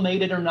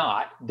sublimated or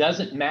not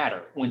doesn't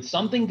matter. When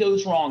something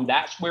goes wrong,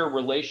 that's where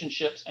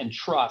relationships and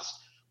trust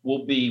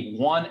will be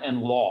won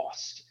and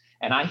lost.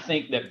 And I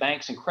think that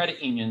banks and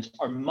credit unions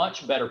are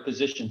much better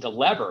positioned to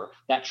lever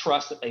that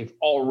trust that they've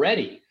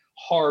already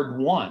hard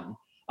won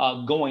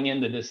going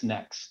into this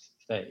next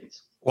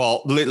phase.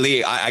 Well,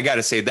 Lee, I got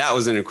to say that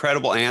was an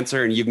incredible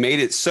answer, and you've made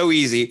it so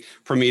easy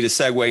for me to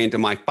segue into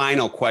my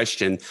final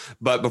question.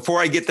 But before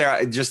I get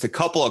there, just a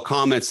couple of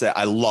comments that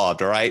I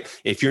loved. All right.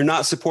 If you're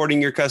not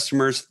supporting your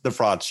customers, the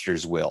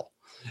fraudsters will.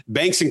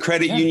 Banks and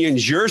credit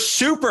unions, your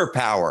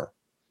superpower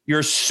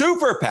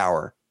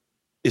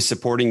is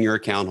supporting your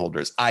account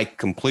holders. I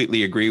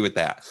completely agree with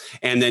that.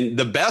 And then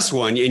the best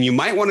one, and you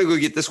might want to go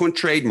get this one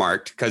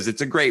trademarked because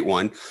it's a great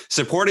one,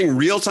 supporting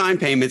real-time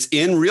payments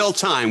in real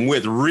time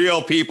with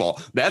real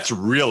people. That's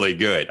really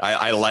good.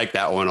 I like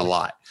that one a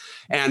lot.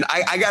 And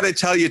I got to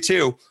tell you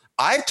too,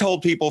 I've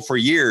told people for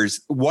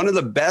years, one of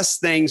the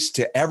best things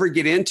to ever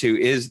get into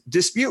is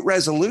dispute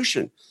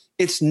resolution.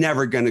 It's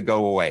never going to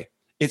go away.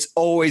 It's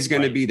always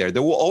going to be there.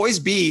 There will always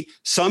be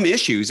some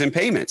issues in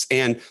payments.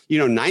 And,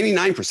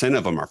 99%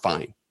 of them are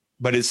fine.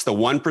 But it's the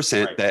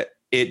 1% that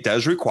it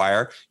does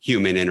require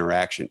human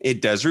interaction.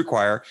 It does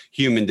require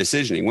human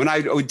decisioning. When I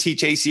would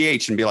teach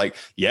ACH and be like,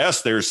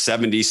 yes, there's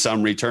 70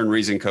 some return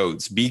reason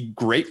codes. Be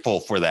grateful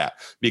for that,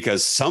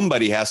 because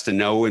somebody has to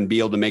know and be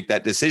able to make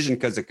that decision,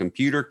 because a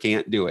computer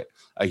can't do it.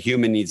 A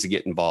human needs to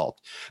get involved.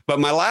 But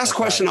my last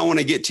question I want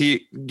to get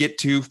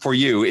to for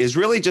you is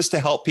really just to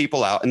help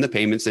people out in the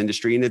payments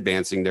industry and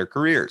advancing their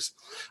careers.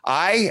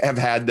 I have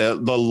had the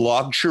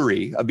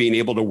luxury of being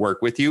able to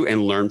work with you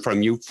and learn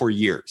from you for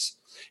years.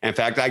 In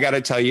fact, I got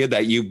to tell you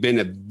that you've been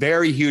a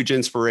very huge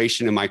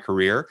inspiration in my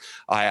career.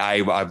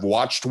 I've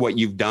watched what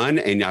you've done,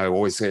 and I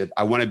always said,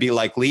 I want to be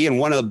like Lee. And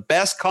one of the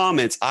best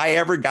comments I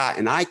ever got,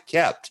 and I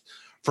kept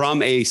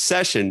from a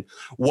session,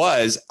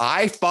 was,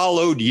 I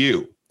followed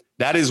you.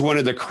 That is one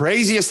of the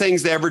craziest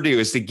things to ever do,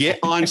 is to get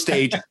on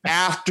stage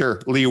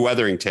after Lee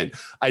Wetherington.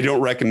 I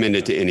don't recommend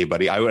it to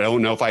anybody. I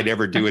don't know if I'd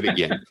ever do it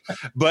again.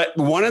 But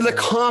one of the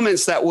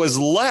comments that was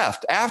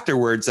left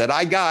afterwards that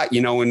I got,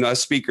 when us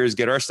speakers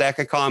get our stack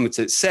of comments,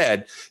 it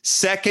said,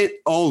 second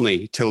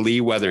only to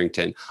Lee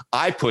Wetherington.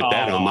 I put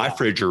that on my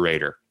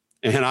refrigerator.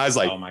 And I was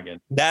like, oh my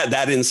goodness.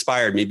 That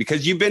inspired me,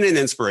 because you've been an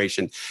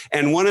inspiration.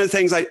 And one of the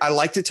things I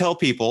like to tell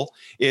people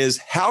is,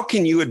 how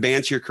can you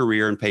advance your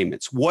career in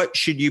payments? What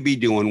should you be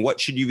doing?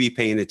 What should you be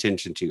paying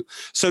attention to?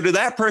 So to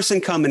that person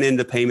coming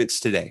into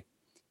payments today,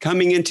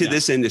 coming into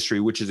this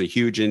industry, which is a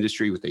huge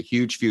industry with a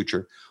huge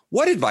future,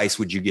 what advice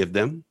would you give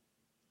them?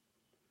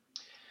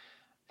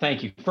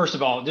 Thank you. First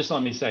of all, just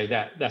let me say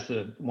that that's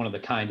one of the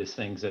kindest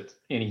things that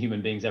any human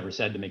being's ever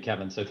said to me,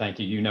 Kevin. So thank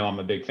you. I'm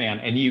a big fan.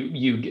 And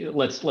you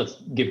let's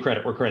give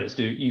credit where credit's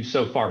due. You've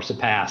so far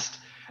surpassed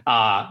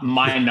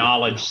my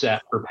knowledge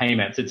set for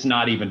payments. It's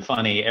not even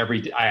funny.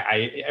 Every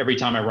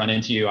time I run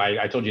into you,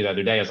 I told you the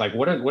other day, I was like,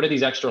 what are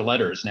these extra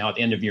letters now at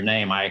the end of your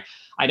name? I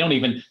don't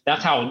even,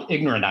 that's how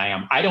ignorant I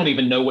am. I don't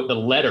even know what the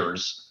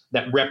letters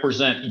that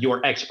represent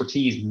your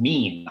expertise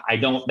mean.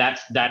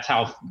 That's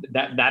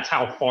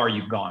how far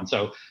you've gone.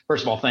 So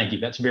first of all, thank you.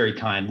 That's very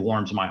kind,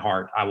 warms my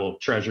heart. I will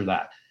treasure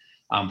that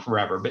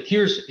forever. But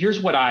here's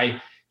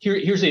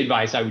the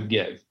advice I would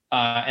give.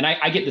 And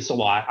I get this a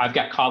lot. I've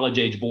got college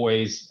age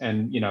boys,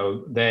 and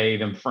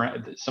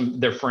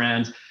their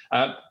friends,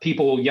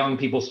 young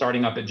people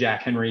starting up at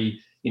Jack Henry,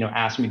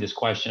 ask me this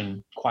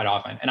question quite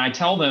often. And I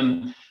tell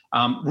them,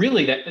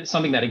 really, that it's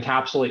something that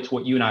encapsulates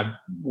what you and I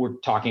were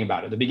talking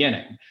about at the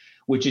beginning,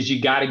 which is,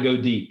 you got to go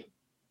deep.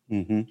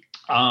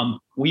 Mm-hmm.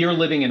 We are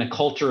living in a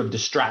culture of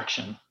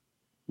distraction.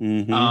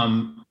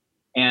 Mm-hmm.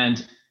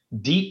 And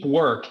deep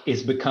work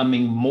is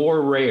becoming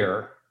more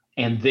rare,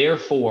 and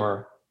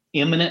therefore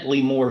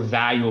eminently more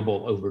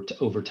valuable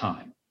over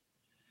time.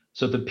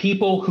 So the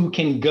people who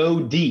can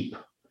go deep,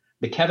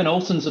 the Kevin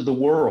Olsens of the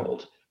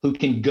world, who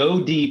can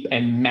go deep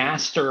and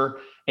master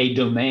a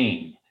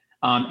domain,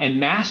 and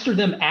master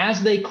them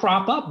as they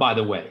crop up, by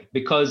the way,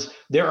 because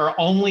there are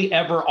only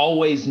ever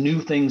always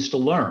new things to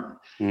learn.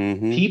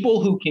 Mm-hmm.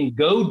 People who can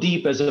go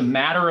deep as a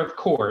matter of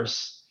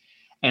course,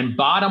 and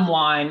bottom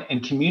line,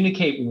 and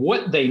communicate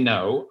what they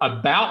know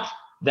about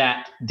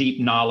that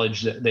deep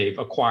knowledge that they've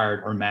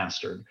acquired or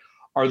mastered,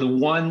 are the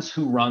ones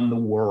who run the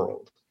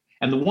world,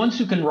 and the ones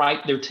who can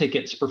write their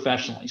tickets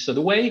professionally. So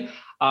the way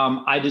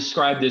I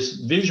describe this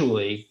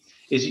visually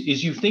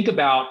is you think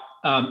about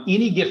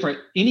any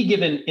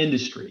given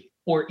industry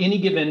or any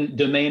given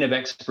domain of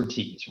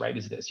expertise, right?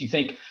 Is this, you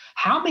think,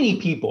 how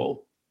many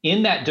people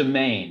in that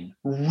domain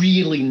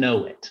really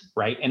know it,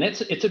 right? And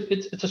it's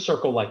a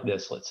circle like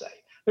this, let's say.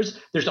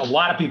 There's a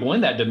lot of people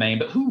in that domain,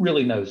 but who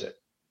really knows it?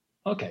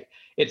 Okay,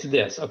 it's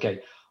this. Okay,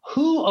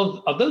 who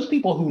of those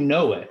people who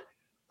know it,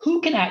 who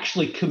can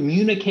actually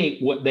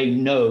communicate what they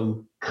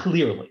know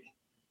clearly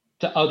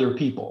to other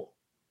people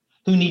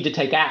who need to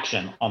take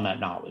action on that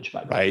knowledge,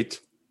 by the way? Right.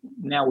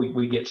 Now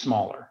we get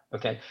smaller.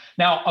 Okay.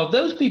 Now, of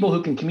those people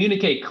who can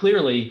communicate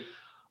clearly,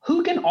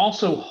 who can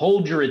also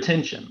hold your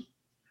attention?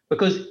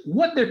 Because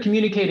what they're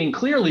communicating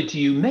clearly to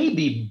you may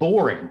be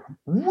boring,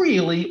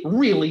 really,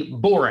 really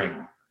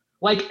boring,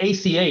 like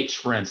ACH,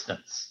 for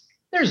instance.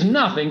 There's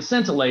nothing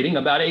scintillating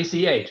about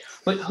ACH,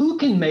 but who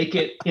can make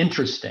it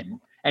interesting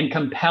and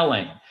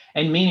compelling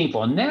and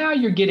meaningful? And now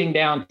you're getting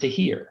down to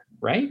here,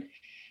 right?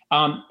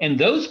 And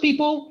those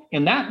people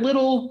in that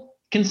little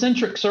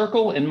concentric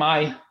circle in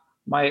my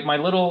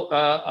little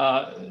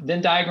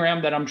Venn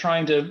diagram that I'm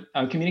trying to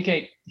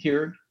communicate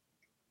here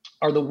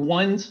are the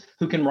ones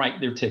who can write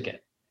their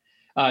ticket.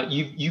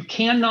 You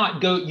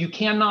cannot go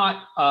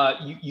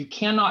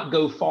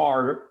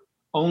far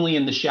only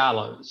in the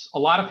shallows. A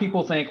lot of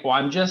people think, well,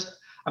 I'm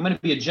going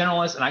to be a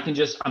generalist, and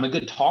I'm a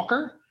good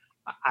talker.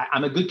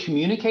 I'm a good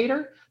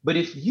communicator. But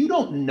if you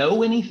don't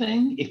know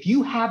anything, if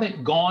you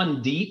haven't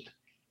gone deep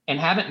and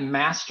haven't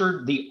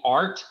mastered the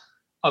art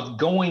of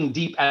going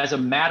deep as a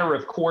matter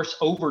of course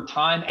over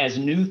time, as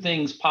new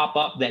things pop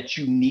up that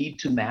you need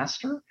to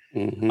master,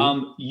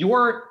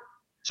 your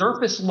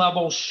surface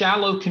level,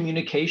 shallow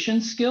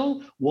communication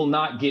skill will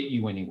not get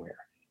you anywhere.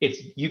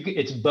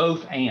 It's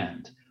both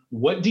and.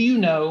 What do you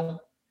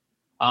know?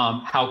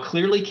 How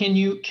clearly can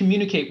you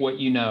communicate what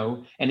you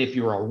know? And if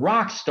you're a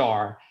rock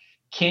star,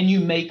 can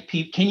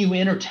you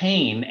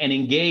entertain and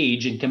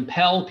engage and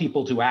compel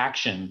people to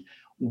action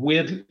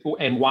with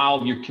and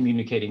while you're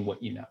communicating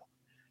what you know?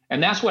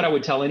 And that's what I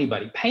would tell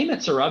anybody.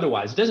 Payments or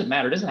otherwise, it doesn't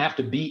matter. It doesn't have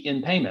to be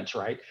in payments,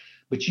 right?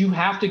 But you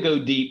have to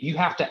go deep. You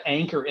have to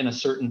anchor in a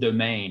certain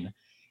domain.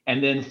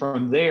 And then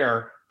from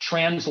there,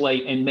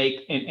 translate and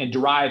make and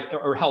derive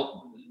or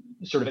help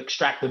sort of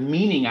extract the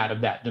meaning out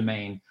of that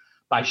domain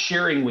by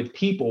sharing with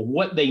people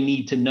what they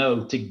need to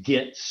know to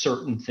get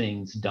certain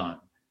things done,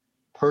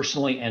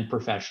 personally and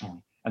professionally.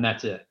 And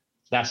that's it.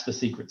 That's the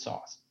secret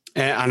sauce.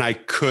 And I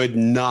could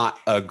not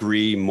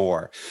agree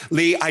more.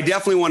 Lee, I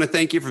definitely want to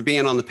thank you for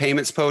being on the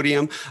Payments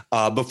Podium.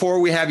 Before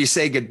we have you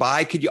say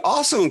goodbye, could you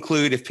also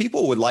include, if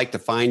people would like to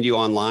find you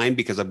online,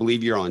 because I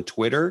believe you're on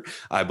Twitter,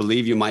 I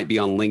believe you might be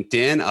on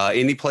LinkedIn,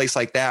 any place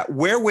like that,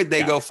 where would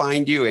they go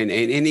find you, and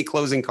any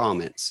closing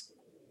comments?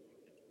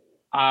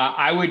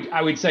 I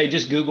would say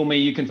just Google me.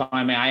 You can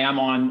find me. I am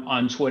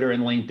on Twitter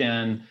and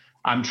LinkedIn.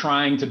 I'm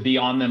trying to be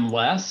on them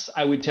less,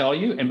 I would tell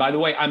you. And by the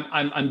way,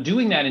 I'm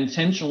doing that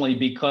intentionally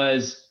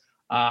because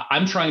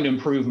I'm trying to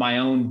improve my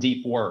own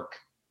deep work,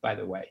 by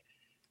the way.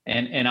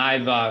 And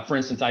I've, for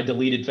instance, I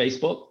deleted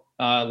Facebook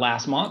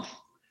last month.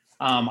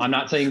 I'm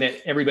not saying that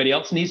everybody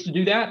else needs to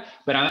do that,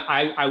 but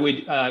I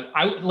would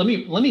let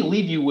me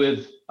leave you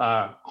with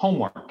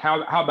homework.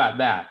 How about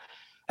that?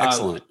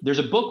 Excellent. There's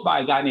a book by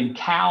a guy named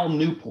Cal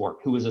Newport,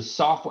 who is a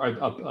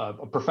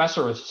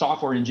professor of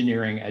software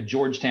engineering at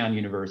Georgetown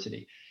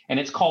University, and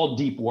it's called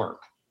Deep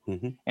Work.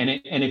 Mm-hmm.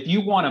 And if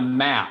you want a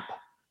map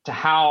to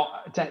how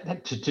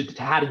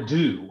to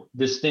do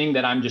this thing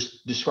that I'm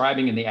just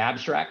describing in the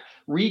abstract,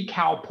 read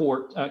Cal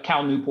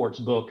Newport's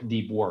book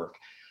Deep Work,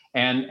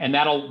 and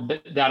that'll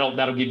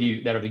give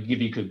you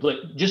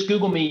good. Just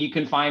Google me, you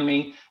can find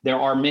me. There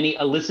are many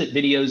illicit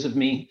videos of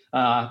me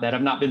that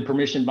have not been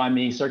permissioned by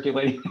me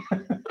circulating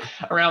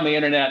around the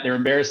internet. They're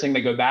embarrassing.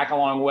 They go back a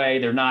long way.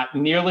 They're not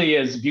nearly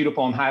as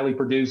beautiful and highly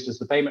produced as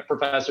the Payment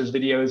Professor's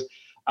videos.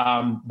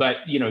 But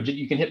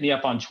you can hit me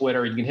up on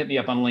Twitter. You can hit me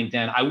up on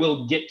LinkedIn. I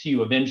will get to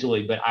you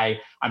eventually, but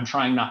I'm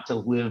trying not to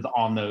live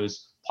on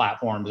those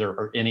platforms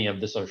or any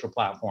of the social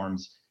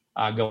platforms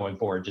going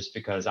forward, just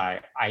because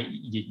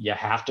you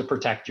have to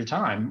protect your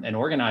time and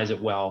organize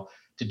it well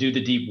to do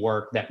the deep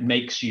work that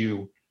makes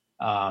you,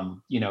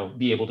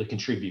 be able to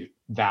contribute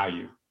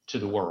value to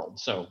the world.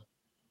 So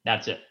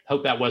that's it.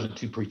 Hope that wasn't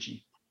too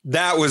preachy.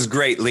 That was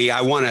great, Lee.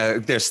 I want to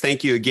just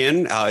thank you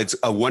again. It's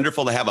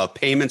wonderful to have a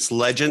payments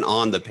legend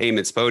on the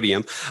Payments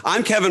Podium.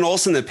 I'm Kevin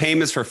Olsen, the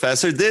Payments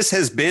Professor. This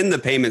has been the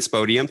Payments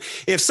Podium.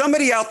 If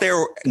somebody out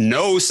there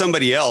knows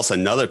somebody else,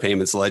 another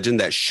payments legend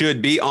that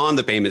should be on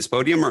the Payments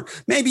Podium, or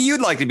maybe you'd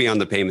like to be on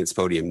the Payments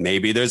Podium,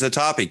 maybe there's a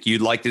topic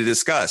you'd like to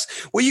discuss,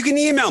 well, you can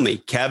email me,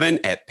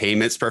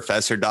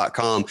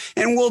 kevin@paymentsprofessor.com,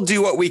 and we'll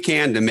do what we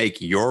can to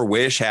make your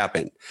wish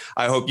happen.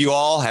 I hope you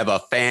all have a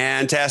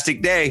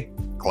fantastic day.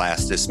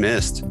 Class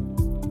dismissed.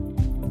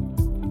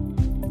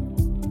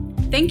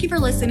 Thank you for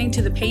listening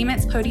to the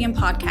Payments Podium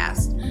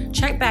podcast.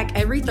 Check back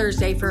every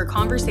Thursday for a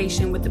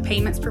conversation with the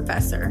Payments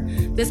Professor.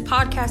 This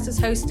podcast is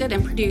hosted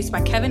and produced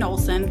by Kevin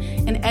Olsen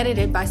and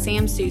edited by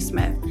Sam Sue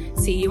Smith.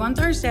 See you on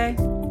Thursday.